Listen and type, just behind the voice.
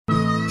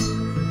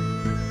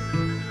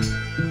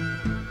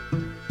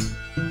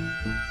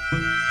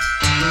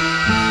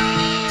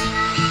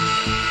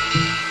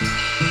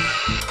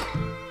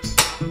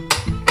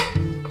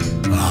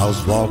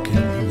was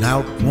walking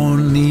out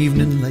one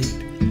evening late.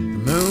 The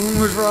moon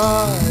was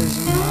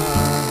rising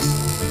high,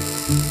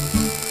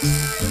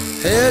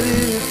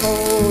 headed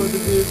for the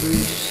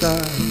village side.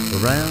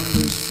 Around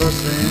us fuss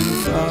and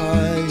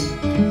fight.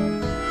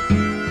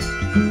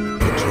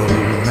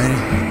 Patrolman,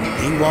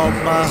 he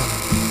walked by,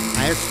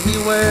 asked me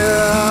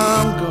where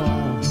I'm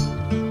gone.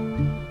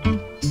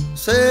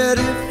 Said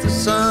if the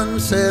sun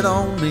set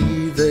on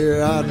me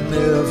there, I'd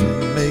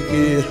never make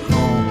it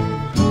home.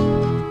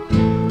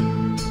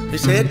 He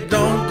said,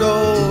 don't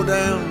go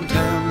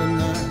downtown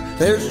tonight,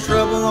 there's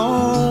trouble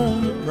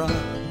on the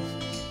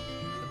rise.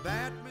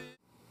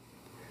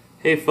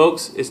 Hey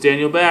folks, it's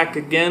Daniel back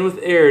again with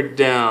Air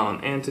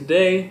Down, and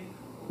today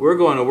we're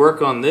going to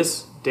work on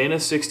this Dana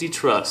 60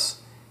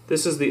 truss.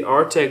 This is the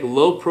Artec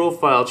low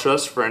profile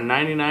truss for a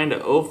 99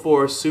 to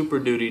 04 Super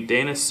Duty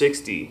Dana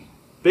 60.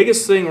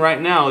 Biggest thing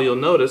right now, you'll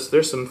notice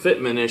there's some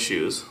fitment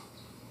issues.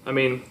 I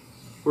mean,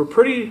 we're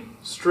pretty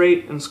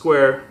straight and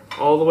square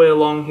all the way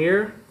along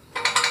here.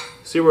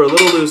 See, we're a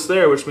little loose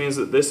there, which means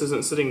that this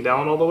isn't sitting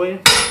down all the way.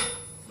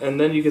 And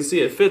then you can see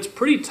it fits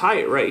pretty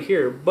tight right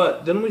here,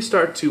 but then we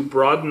start to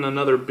broaden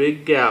another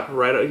big gap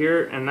right out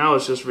here, and now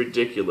it's just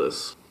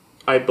ridiculous.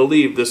 I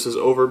believe this is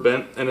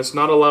overbent, and it's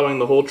not allowing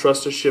the whole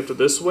truss to shift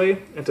this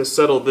way and to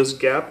settle this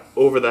gap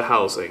over the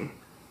housing.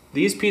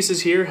 These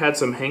pieces here had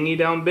some hangy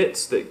down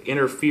bits that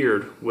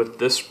interfered with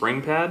this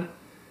spring pad,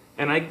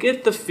 and I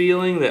get the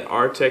feeling that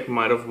Artec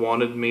might have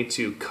wanted me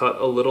to cut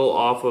a little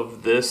off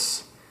of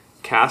this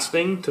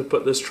casting to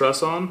put this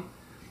truss on,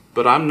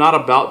 but I'm not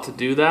about to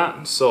do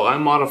that, so I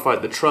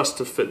modified the truss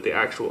to fit the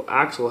actual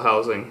axle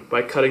housing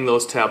by cutting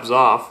those tabs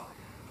off.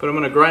 But I'm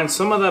going to grind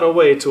some of that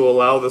away to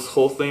allow this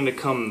whole thing to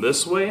come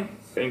this way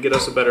and get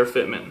us a better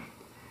fitment.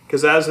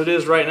 Because as it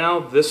is right now,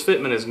 this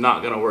fitment is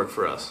not going to work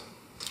for us.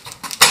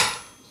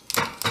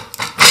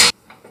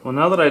 Well,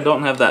 now that I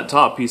don't have that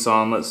top piece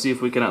on, let's see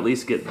if we can at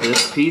least get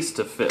this piece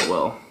to fit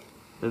well.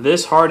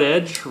 This hard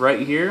edge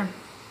right here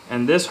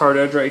and this hard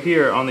edge right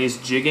here on these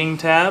jigging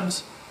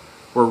tabs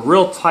were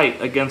real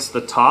tight against the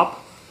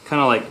top,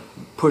 kind of like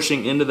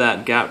pushing into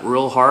that gap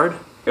real hard.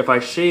 If I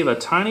shave a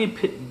tiny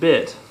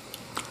bit,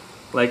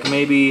 like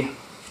maybe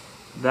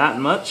that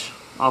much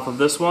off of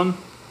this one,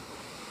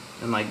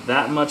 and like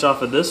that much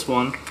off of this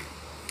one,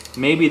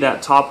 maybe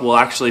that top will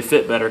actually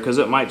fit better, because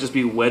it might just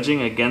be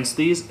wedging against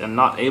these and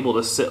not able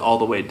to sit all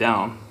the way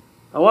down.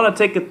 I want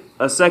to take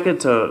a second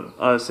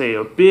to say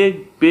a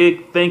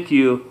big thank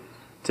you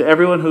to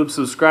everyone who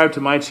subscribed to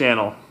my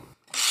channel.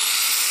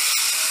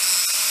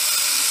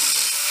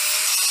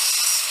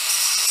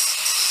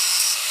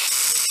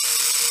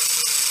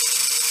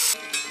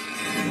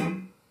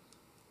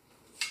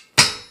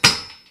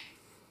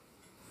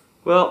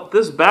 Well,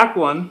 this back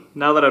one,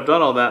 now that I've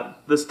done all that,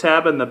 this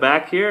tab in the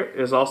back here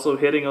is also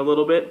hitting a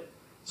little bit.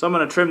 So I'm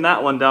going to trim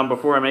that one down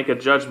before I make a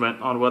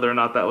judgment on whether or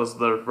not that was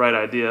the right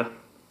idea.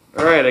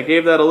 Alright, I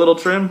gave that a little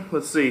trim.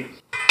 Let's see.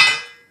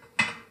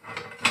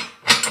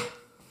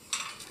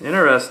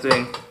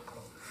 Interesting.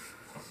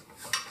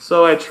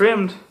 So I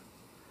trimmed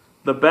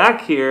the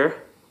back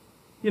here,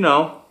 you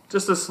know,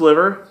 just a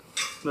sliver.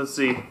 Let's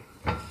see.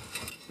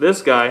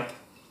 This guy.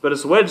 But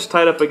it's wedged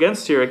tight up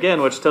against here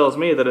again, which tells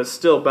me that it's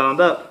still bound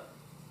up.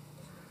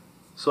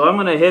 So I'm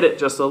going to hit it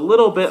just a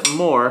little bit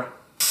more.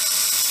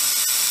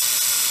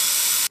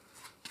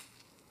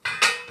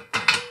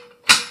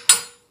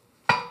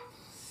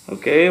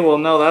 Okay, well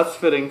now that's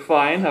fitting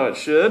fine how it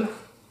should.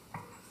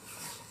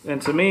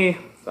 And to me,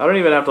 I don't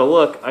even have to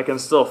look, I can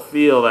still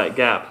feel that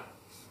gap.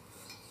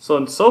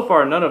 So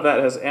far none of that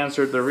has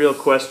answered the real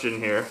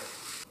question here.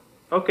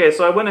 Okay,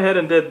 so I went ahead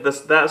and did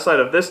that side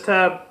of this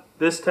tab,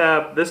 this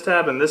tab, this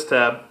tab, and this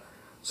tab.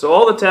 So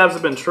all the tabs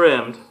have been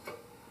trimmed.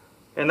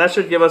 And that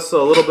should give us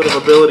a little bit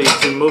of ability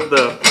to move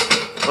the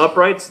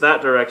uprights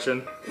that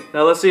direction.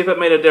 Now let's see if it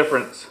made a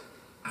difference.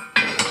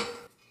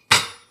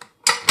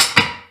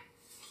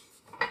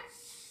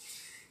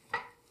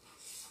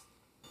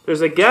 There's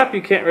a gap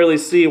you can't really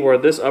see where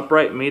this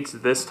upright meets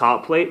this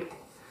top plate.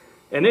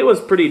 And it was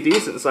a pretty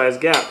decent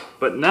sized gap.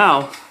 But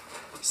now,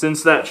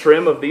 since that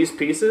trim of these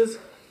pieces,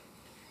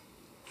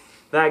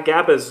 that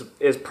gap is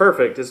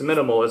perfect, it's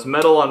minimal, it's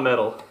metal on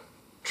metal.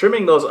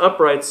 Trimming those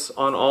uprights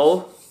on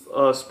all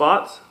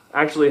spots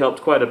actually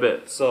helped quite a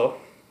bit, so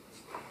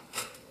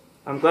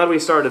I'm glad we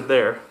started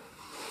there.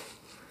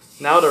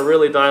 Now to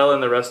really dial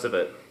in the rest of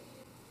it.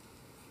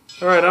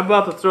 Alright, I'm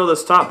about to throw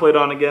this top plate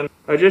on again.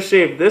 I just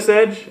shaved this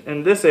edge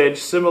and this edge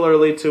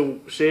similarly to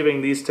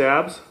shaving these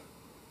tabs.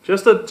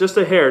 Just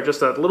a hair,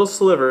 just a little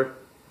sliver,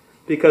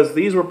 because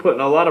these were putting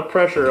a lot of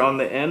pressure on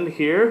the end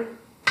here.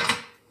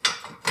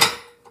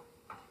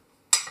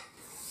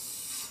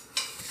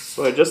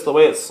 So just the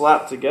way it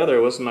slapped together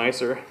was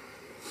nicer.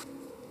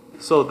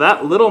 So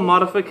that little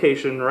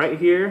modification right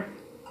here,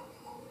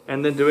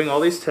 and then doing all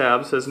these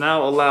tabs, has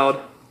now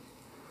allowed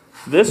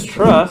this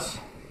truss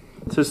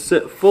to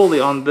sit fully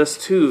on this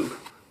tube.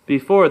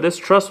 Before, this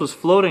truss was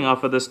floating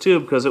off of this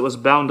tube because it was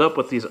bound up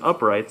with these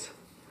uprights.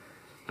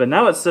 But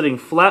now it's sitting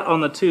flat on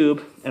the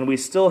tube, and we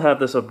still have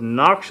this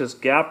obnoxious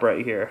gap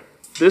right here.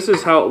 this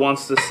is how it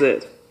wants to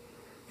sit.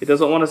 It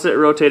doesn't want to sit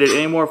rotated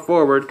any more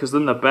forward because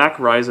then the back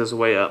rises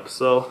way up.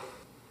 So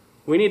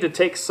we need to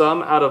take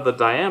some out of the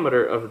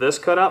diameter of this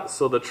cutout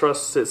so the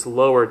truss sits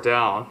lower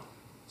down.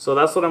 So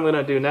that's what I'm going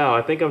to do now.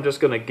 I think I'm just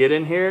going to get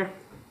in here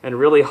and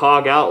really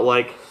hog out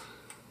like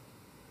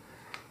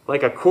a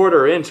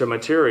 1/4 inch of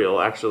material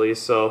actually.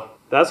 So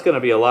that's going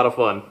to be a lot of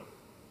fun.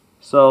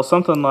 So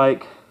something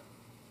like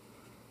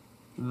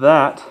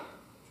that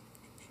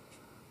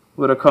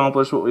would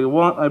accomplish what we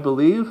want, I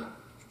believe.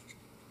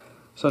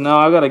 So now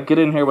I've got to get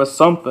in here with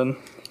something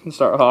and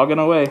start hogging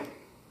away.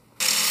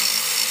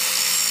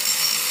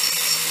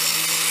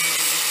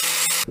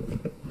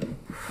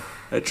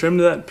 I trimmed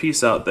that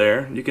piece out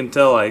there. You can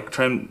tell I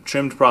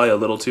trimmed probably a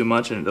little too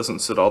much and it doesn't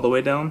sit all the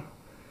way down.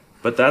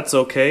 But that's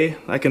okay.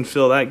 I can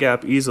fill that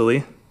gap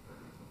easily.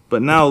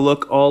 But now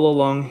look all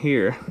along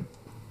here.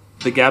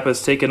 The gap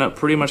is taken up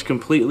pretty much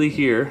completely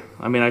here.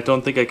 I mean, I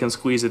don't think I can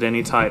squeeze it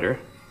any tighter.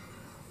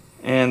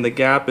 And the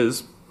gap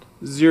is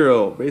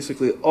 0,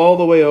 basically all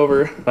the way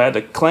over. I had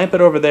to clamp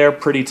it over there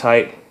pretty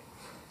tight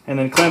and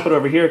then clamp it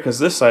over here because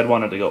this side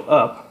wanted to go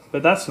up,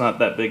 but that's not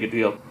that big a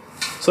deal.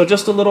 So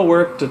just a little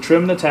work to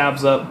trim the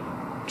tabs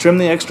up, trim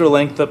the extra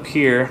length up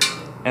here,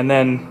 and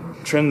then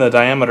trim the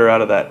diameter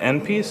out of that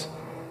end piece,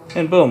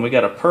 and boom, we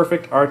got a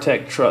perfect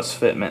Artec truss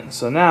fitment.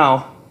 So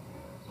now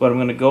what I'm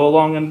going to go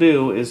along and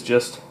do is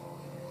just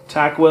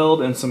tack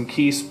weld in some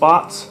key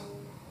spots,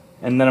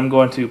 and then I'm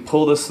going to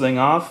pull this thing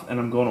off and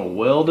I'm going to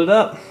weld it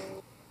up.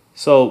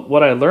 So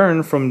what I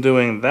learned from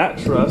doing that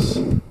truss,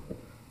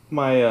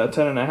 my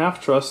 10.5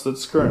 truss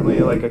that's currently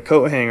like a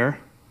coat hanger,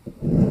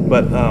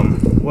 but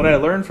what I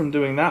learned from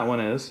doing that one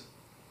is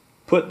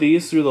put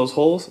these through those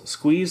holes,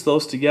 squeeze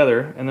those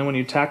together, and then when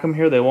you tack them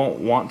here they won't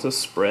want to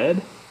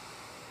spread,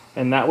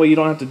 and that way you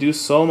don't have to do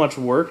so much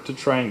work to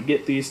try and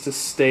get these to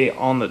stay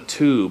on the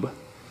tube.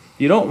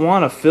 You don't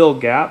want to fill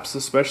gaps,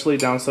 especially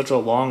down such a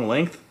long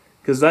length,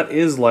 because that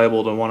is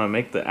liable to want to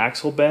make the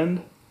axle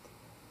bend.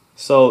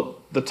 So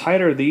the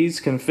tighter these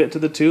can fit to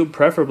the tube,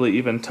 preferably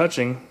even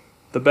touching,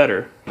 the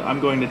better. I'm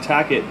going to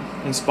tack it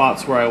in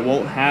spots where I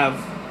won't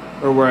have,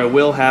 or where I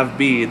will have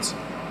beads,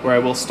 where I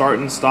will start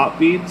and stop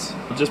beads,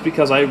 just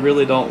because I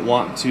really don't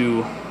want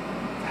to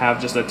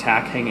have just a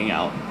tack hanging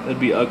out. It'd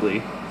be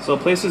ugly. So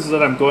places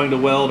that I'm going to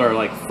weld are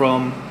like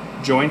from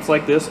joints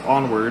like this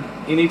onward.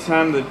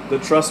 Anytime the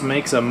truss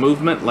makes a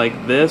movement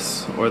like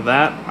this or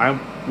that, I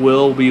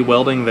will be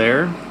welding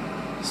there.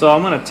 So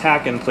I'm going to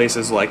tack in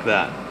places like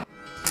that.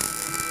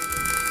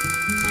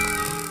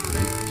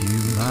 If you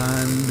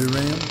mind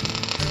around,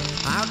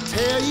 I'll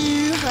tell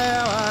you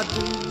how I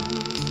do.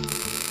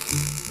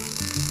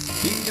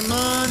 Keep your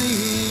money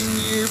in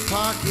your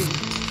pocket,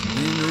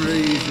 in the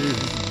razor.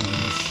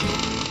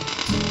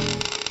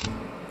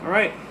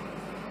 Alright,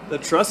 the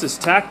truss is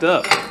tacked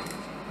up.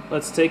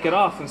 Let's take it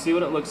off and see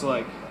what it looks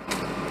like.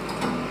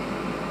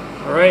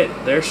 Alright,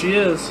 there she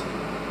is.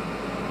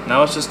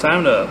 Now it's just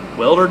time to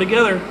weld her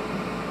together.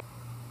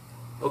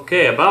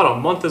 Okay, about a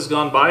month has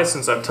gone by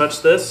since I've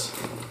touched this,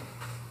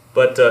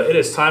 but it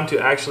is time to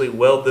actually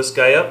weld this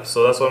guy up,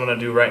 so that's what I'm going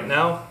to do right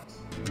now.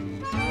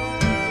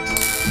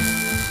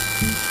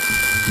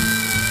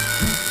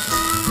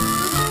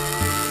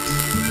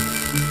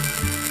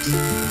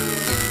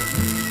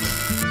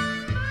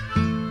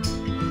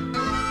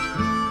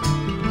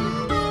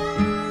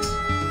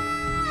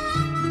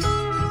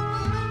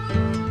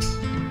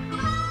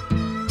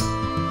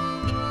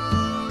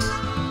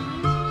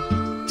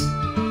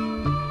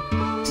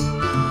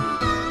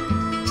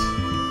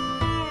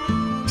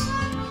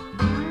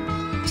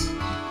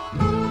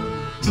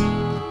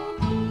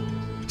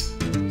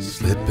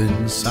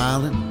 Slipping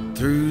silent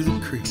through the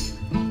creek,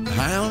 the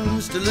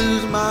hounds to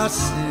lose my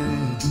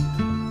scent.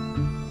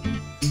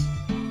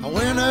 I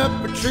went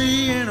up a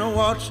tree and I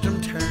watched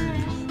them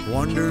turn,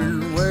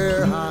 wondering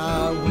where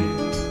I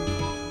went.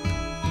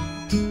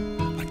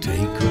 I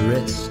take a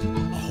rest,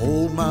 I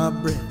hold my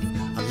breath,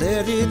 I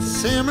let it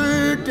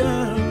simmer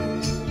down.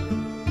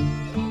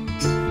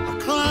 I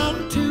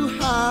climb too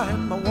high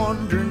and my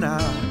wandering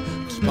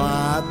eye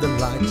spied the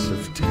lights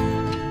of town.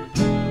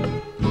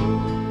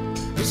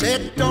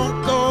 Said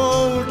don't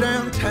go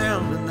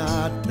downtown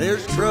tonight,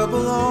 there's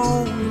trouble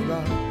on the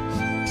rise.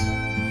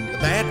 The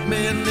bad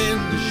men in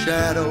the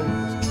shadows,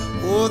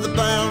 oh, they're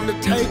bound to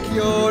take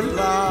your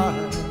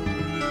life.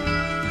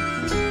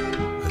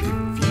 But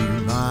if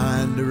you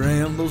mind to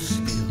ramble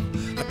still,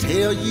 I'll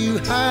tell you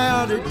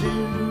how to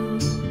do.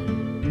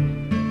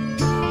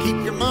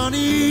 Keep your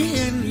money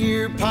in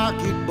your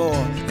pocket, boy,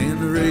 and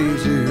the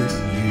razor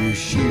in your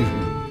shoe.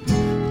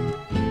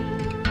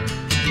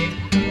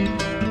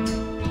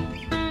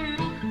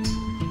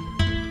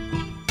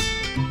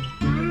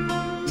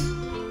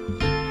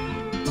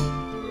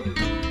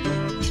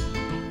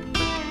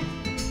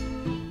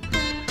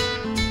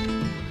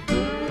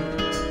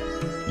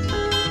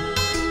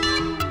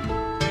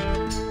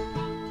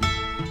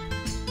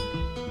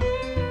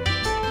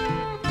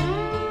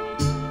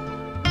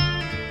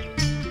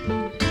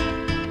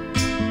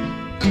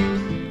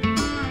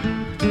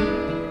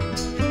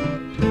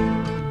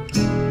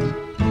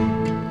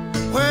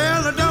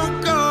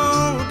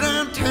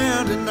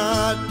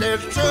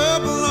 there's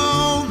trouble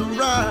on the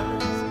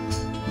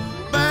rise.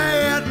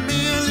 Bad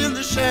men in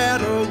the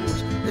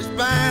shadows is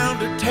bound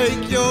to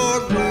take your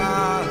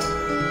life.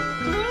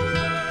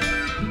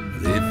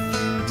 But if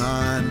you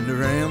mind to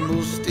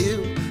ramble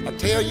still, I'll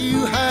tell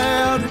you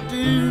how to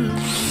do.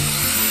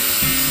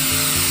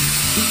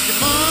 Keep your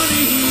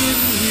money in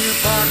your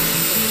pocket,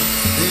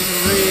 then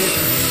raise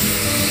it.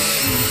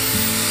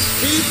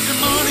 Keep your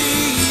money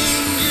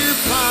in your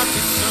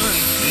pocket, son,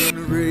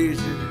 then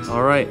raise it.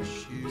 All right,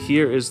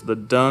 here is the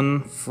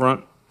done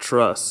front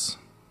truss.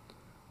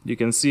 You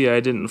can see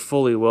I didn't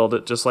fully weld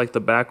it just like the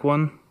back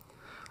one.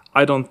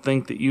 I don't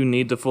think that you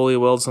need to fully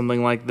weld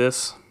something like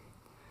this.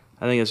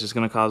 I think it's just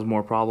going to cause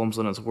more problems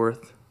than it's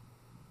worth.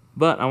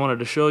 But I wanted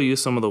to show you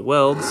some of the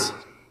welds.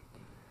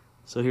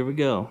 So here we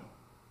go.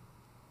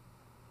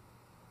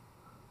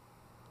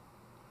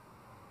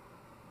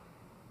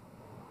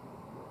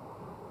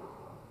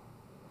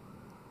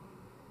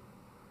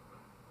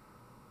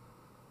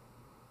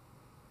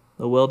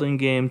 The welding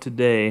game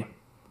today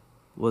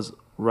was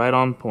right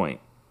on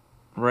point,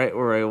 right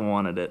where I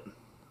wanted it.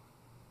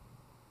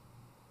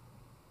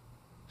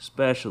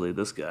 Especially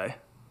this guy.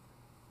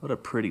 What a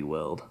pretty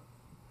weld.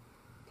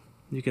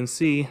 You can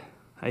see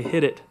I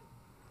hit it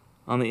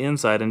on the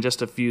inside in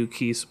just a few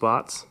key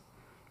spots,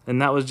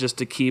 and that was just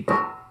to keep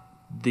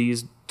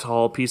these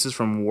tall pieces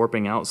from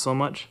warping out so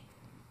much.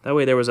 That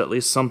way there was at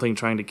least something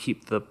trying to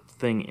keep the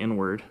thing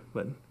inward.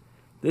 But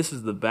this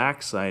is the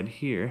back side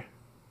here.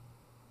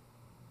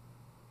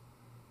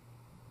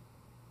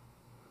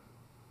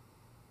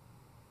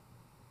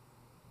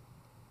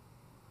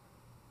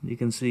 You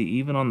can see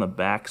even on the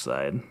back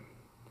side,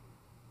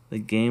 the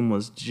game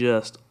was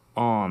just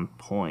on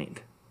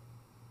point.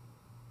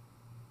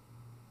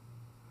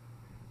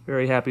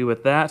 Very happy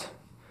with that.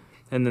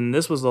 And then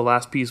this was the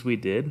last piece we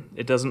did.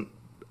 It doesn't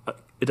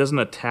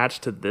attach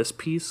to this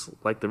piece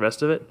like the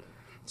rest of it.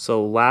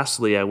 So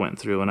lastly I went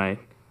through and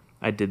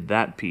I did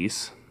that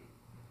piece.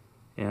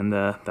 And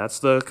that's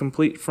the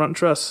complete front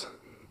truss.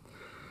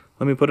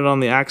 Let me put it on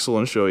the axle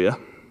and show you.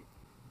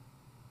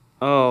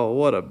 Oh,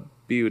 what a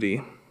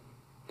beauty.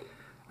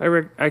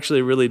 I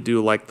actually really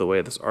do like the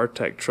way this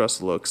Artec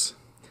truss looks.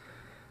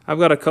 I've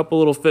got a couple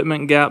little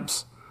fitment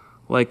gaps,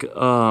 like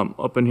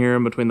up in here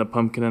in between the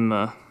pumpkin and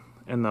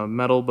the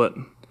metal, but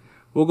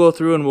we'll go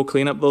through and we'll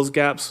clean up those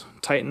gaps,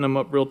 tighten them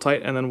up real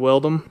tight, and then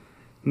weld them.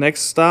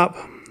 Next stop,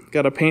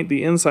 got to paint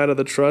the inside of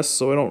the truss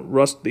so I don't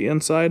rust the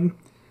inside,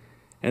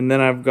 and then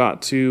I've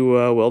got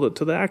to weld it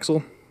to the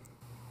axle.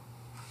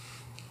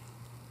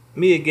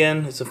 Me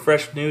again, it's a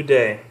fresh new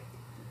day,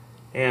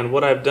 and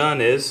what I've done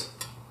is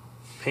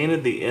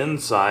painted the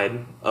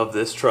inside of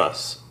this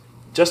truss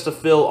just to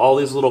fill all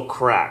these little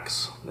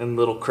cracks and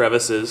little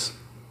crevices.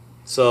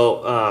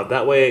 So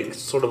that way it's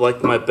sort of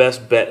like my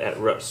best bet at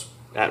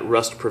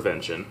rust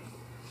prevention.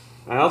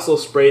 I also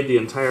sprayed the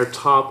entire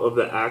top of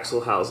the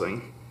axle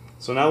housing.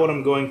 So now what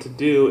I'm going to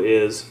do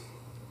is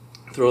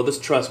throw this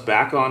truss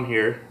back on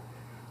here,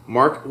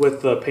 mark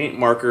with the paint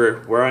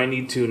marker where I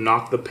need to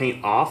knock the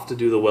paint off to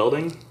do the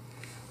welding,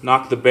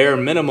 knock the bare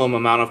minimum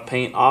amount of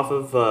paint off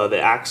of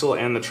the axle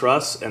and the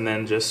truss, and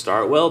then just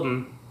start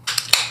welding.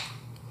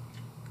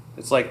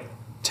 It's like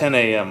 10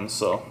 a.m.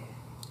 so.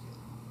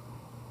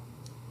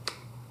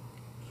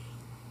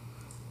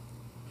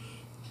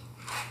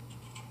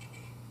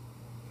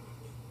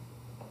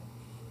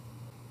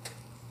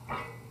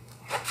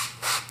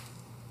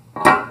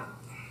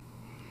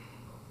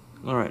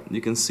 Alright,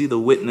 you can see the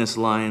witness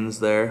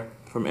lines there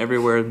from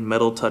everywhere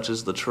metal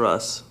touches the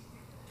truss.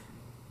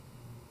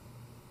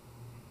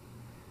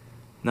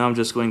 Now I'm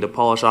just going to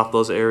polish off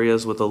those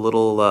areas with a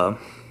little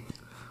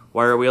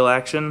wire wheel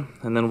action,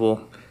 and then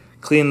we'll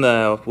clean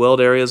the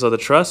weld areas of the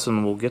truss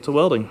and we'll get to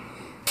welding.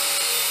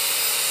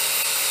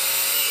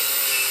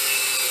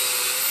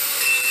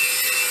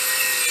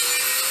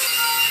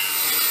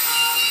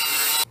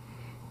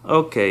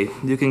 Okay,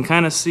 you can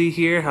kind of see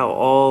here how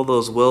all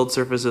those weld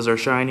surfaces are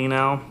shiny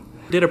now.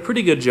 Did a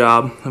pretty good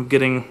job of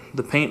getting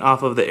the paint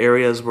off of the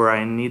areas where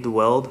I need to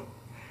weld.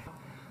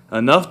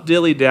 Enough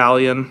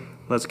dilly-dallying.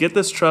 Let's get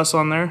this truss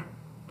on there.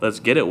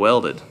 Let's get it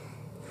welded.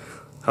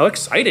 How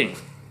exciting!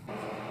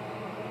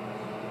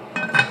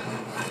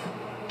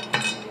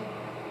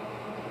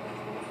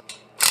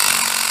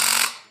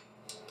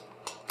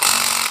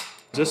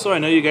 Just so I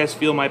know you guys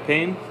feel my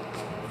pain,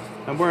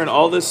 I'm wearing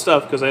all this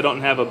stuff because I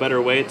don't have a better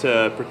way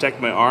to protect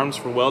my arms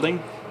for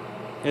welding.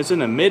 It's in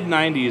the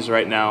mid-90s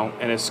right now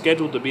and it's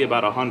scheduled to be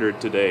about 100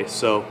 today,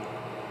 so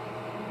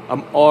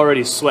I'm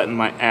already sweating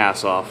my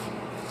ass off.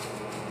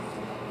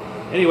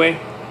 Anyway,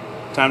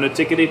 time to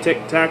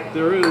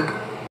tickety-tick-tack-through.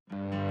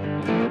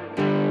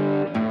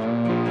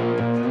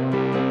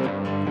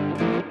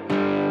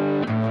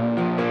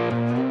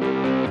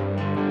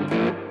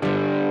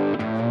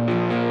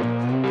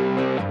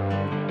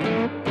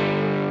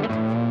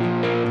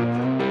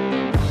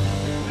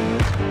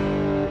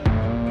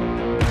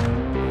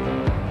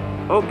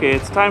 Okay,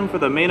 it's time for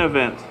the main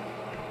event.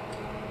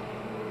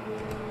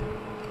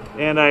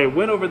 And I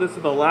went over this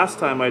the last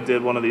time I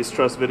did one of these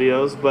truss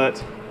videos,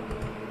 but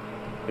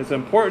It's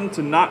important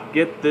to not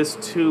get this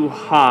too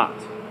hot.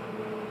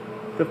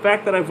 The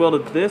fact that I've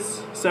welded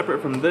this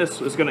separate from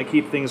this is going to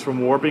keep things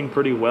from warping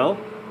pretty well.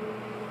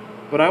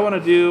 What I want to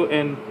do,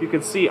 and you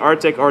can see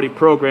Artec already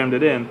programmed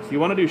it in, you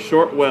want to do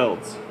short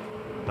welds.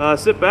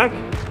 Sit back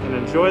and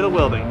enjoy the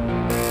welding.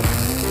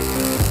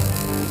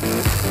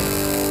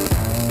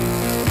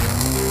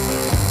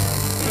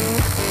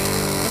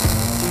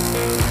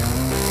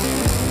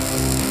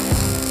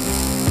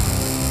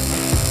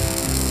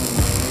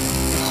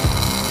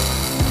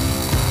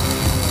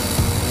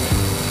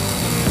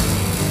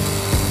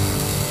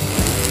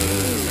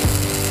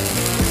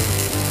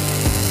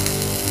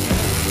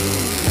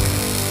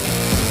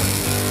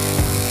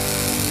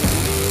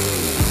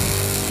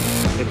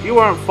 If you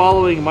aren't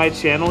following my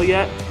channel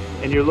yet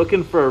and you're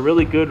looking for a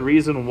really good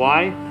reason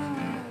why,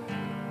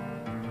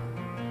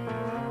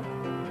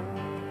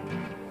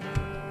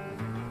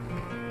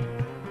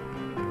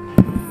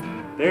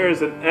 there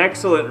is an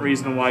excellent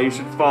reason why you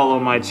should follow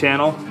my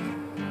channel.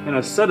 And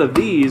a set of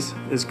these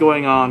is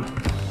going on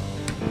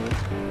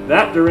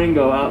that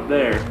Durango out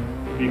there,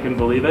 if you can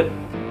believe it.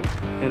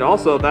 And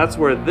also that's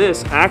where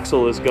this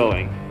axle is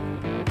going.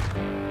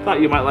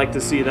 Thought you might like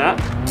to see that.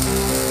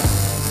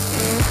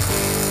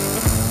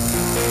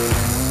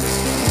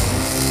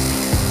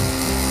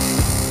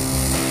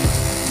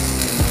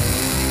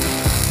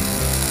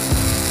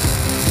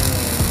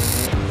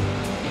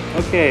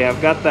 Okay,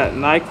 I've got that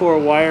Nicor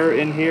wire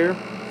in here.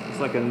 It's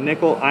like a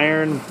nickel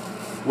iron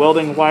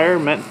welding wire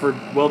meant for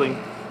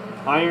welding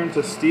iron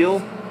to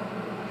steel.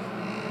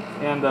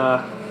 And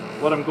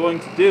what I'm going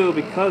to do,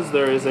 because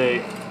there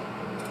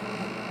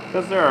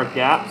are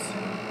gaps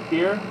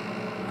here,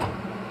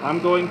 I'm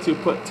going to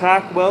put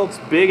tack welds,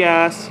 big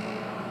ass,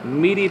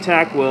 meaty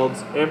tack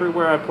welds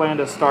everywhere I plan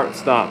to start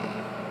stop.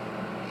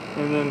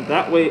 And then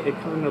that way it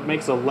kind of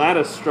makes a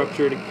lattice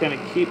structure to kind of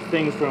keep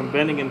things from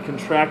bending and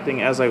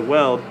contracting as I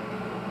weld.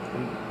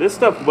 This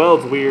stuff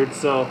welds weird,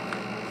 so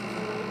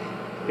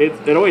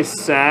it always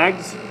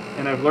sags,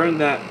 and I've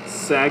learned that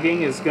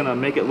sagging is going to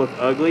make it look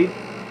ugly.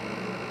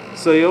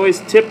 So you always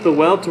tip the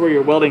weld to where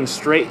you're welding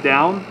straight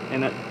down,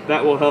 and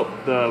that will help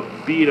the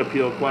bead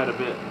appeal quite a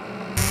bit.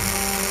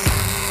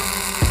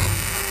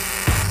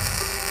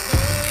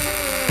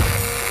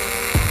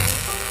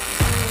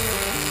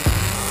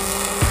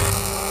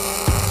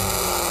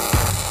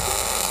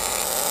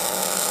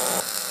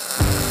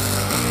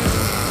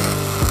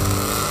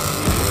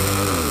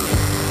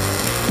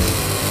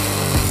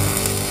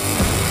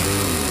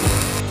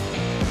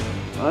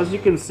 As you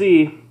can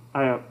see,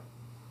 I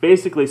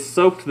basically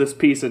soaked this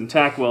piece in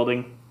tack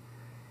welding,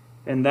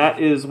 and that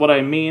is what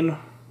I mean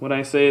when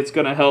I say it's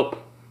going to help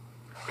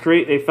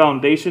create a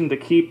foundation to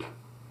keep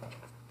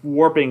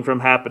warping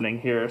from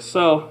happening here.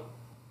 So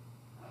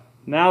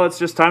now it's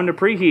just time to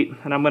preheat,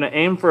 and I'm going to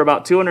aim for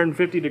about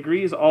 250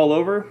 degrees all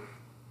over.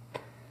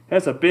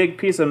 That's a big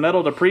piece of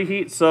metal to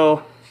preheat,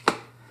 so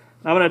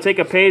I'm going to take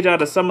a page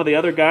out of some of the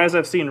other guys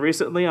I've seen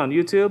recently on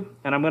YouTube,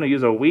 and I'm going to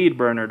use a weed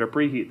burner to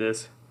preheat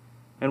this.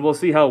 And we'll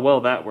see how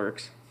well that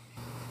works.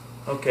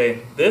 Okay,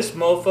 this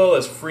mofo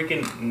is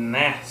freaking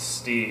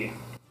nasty.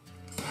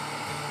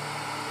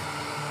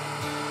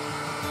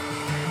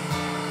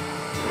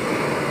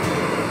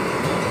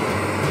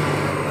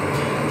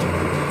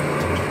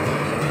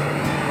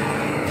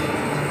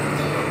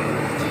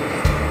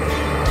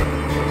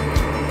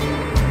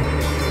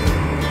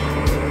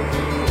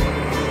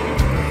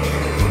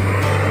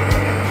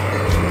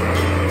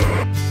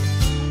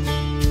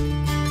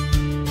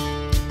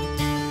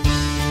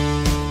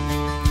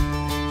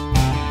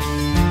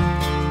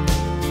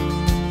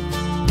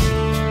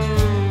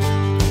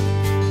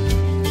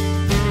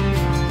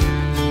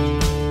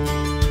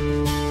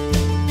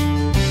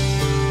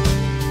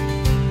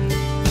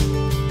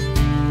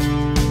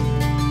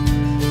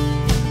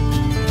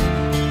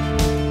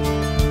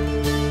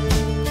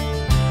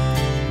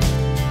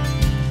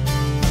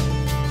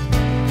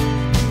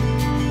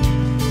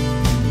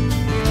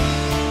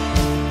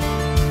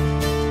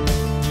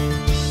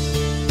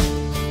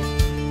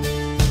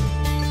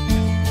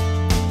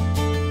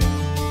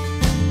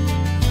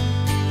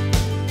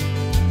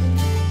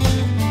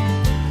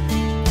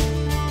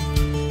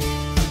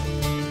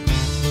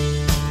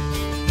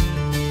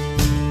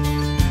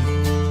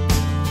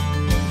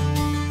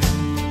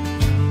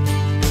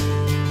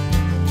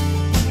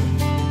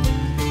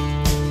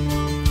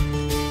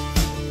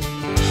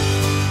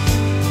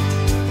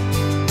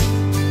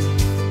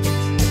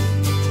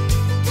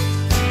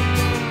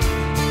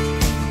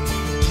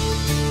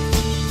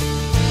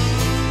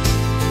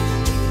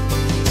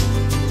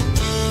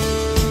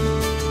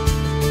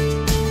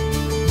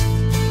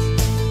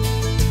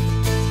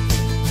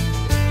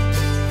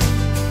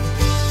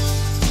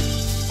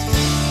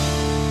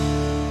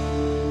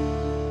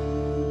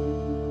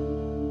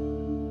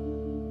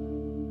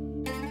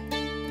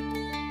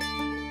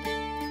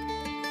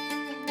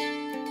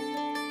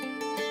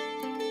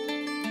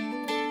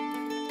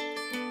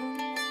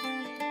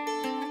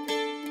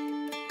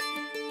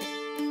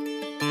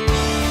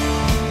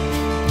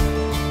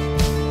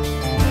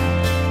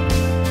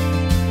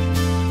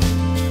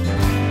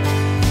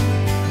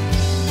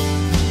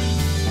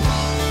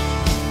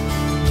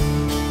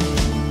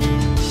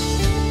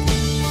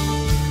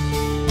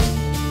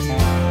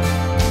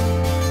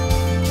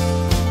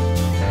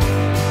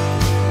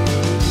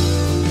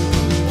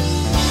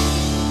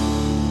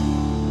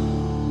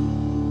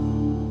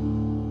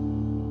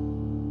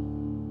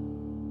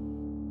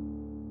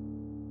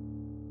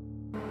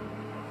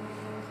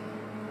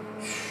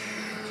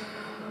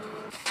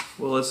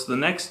 Well, it's the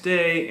next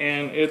day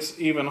and it's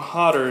even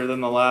hotter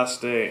than the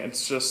last day.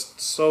 It's just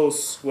so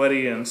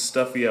sweaty and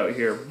stuffy out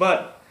here.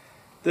 But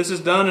this is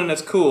done and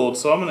it's cooled,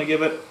 so I'm going to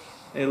give it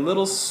a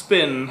little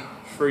spin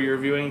for your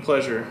viewing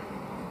pleasure.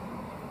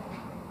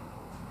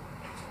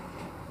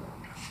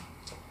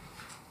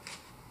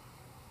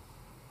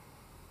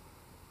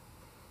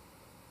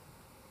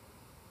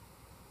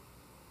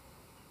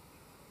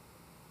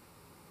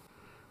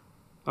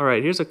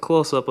 Alright, here's a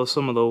close-up of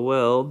some of the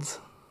welds.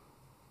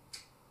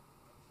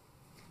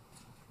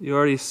 You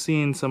already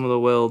seen some of the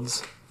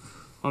welds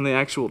on the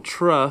actual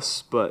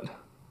truss, but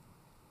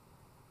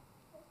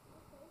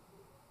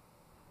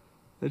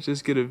let's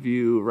just get a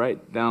view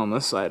right down the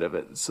side of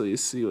it so you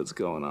see what's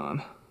going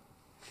on.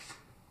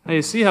 Now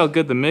you see how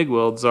good the MIG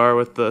welds are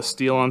with the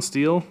steel on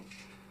steel,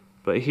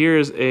 but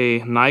here's a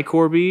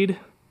Nicor bead,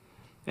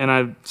 and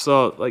I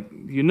saw, like,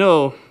 you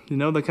know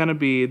the kind of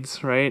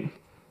beads, right,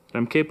 that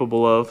I'm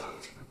capable of.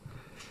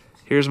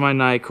 Here's my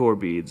Nicor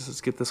beads.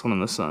 Let's get this one in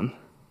the sun.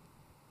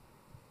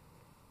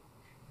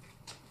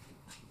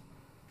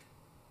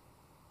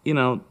 You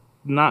know,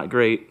 not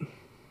great,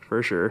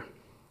 for sure.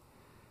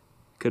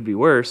 Could be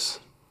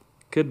worse.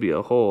 Could be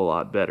a whole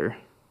lot better.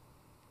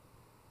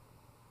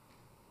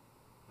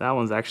 That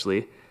one's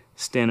actually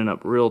standing up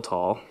real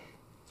tall.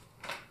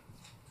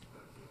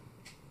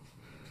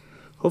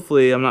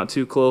 Hopefully I'm not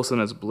too close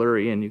and it's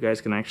blurry and you guys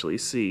can actually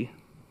see.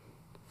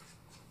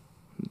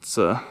 Let's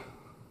get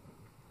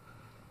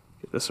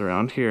this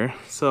around here.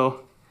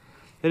 So,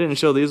 they didn't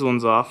show these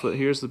ones off, but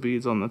here's the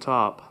beads on the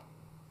top.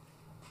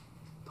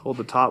 Hold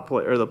the top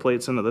plate or the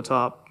plates into the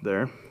top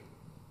there.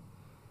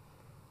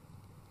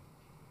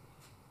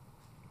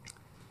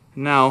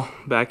 Now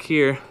back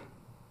here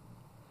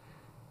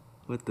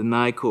with the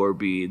Nicor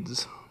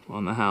beads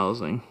on the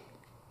housing,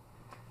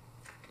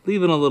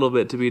 leaving a little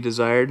bit to be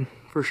desired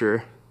for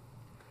sure.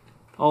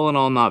 All in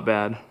all, not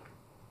bad.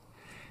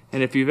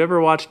 And if you've ever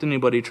watched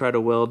anybody try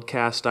to weld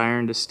cast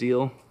iron to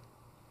steel,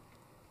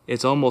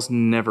 it's almost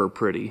never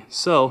pretty.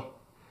 So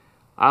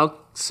I'll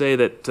say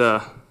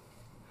that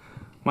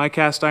my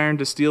cast iron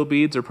to steel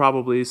beads are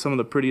probably some of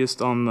the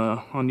prettiest on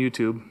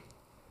YouTube.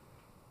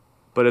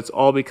 But it's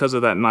all because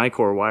of that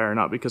Nicor wire,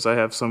 not because I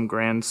have some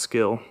grand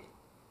skill.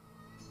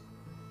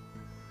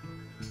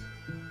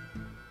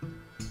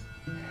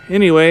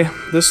 Anyway,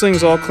 this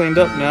thing's all cleaned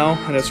up now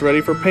and it's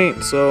ready for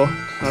paint, so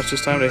now it's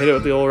just time to hit it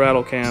with the old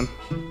rattle can.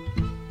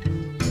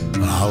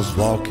 I was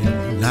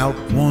walking out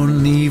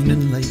one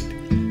evening late,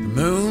 the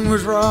moon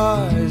was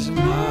rising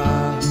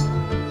high,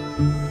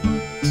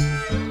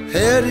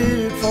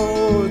 headed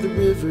for the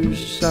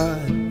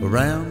riverside,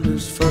 around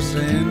us fuss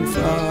and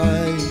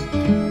fight.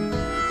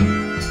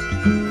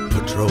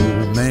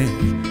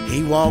 Patrolman,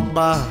 he walked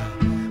by,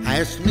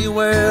 asked me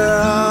where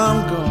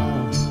I'm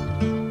going,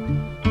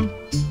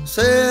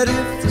 said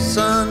if the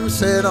sun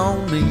set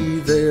on me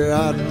there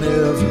I'd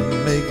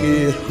never make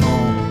it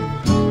home.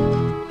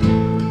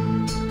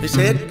 He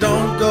said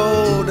don't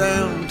go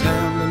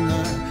downtown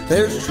tonight,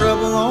 there's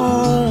trouble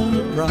on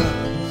the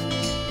rise.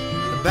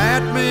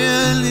 Bad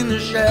men in the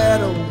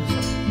shadows,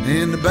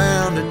 and they're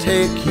bound to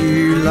take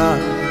your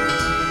life.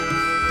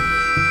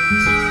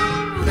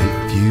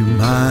 If you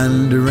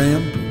mind to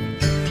ramble,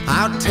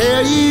 I'll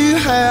tell you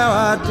how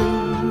I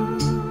do.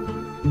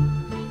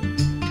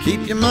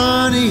 Keep your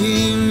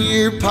money in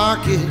your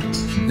pocket,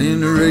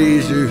 and the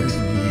razor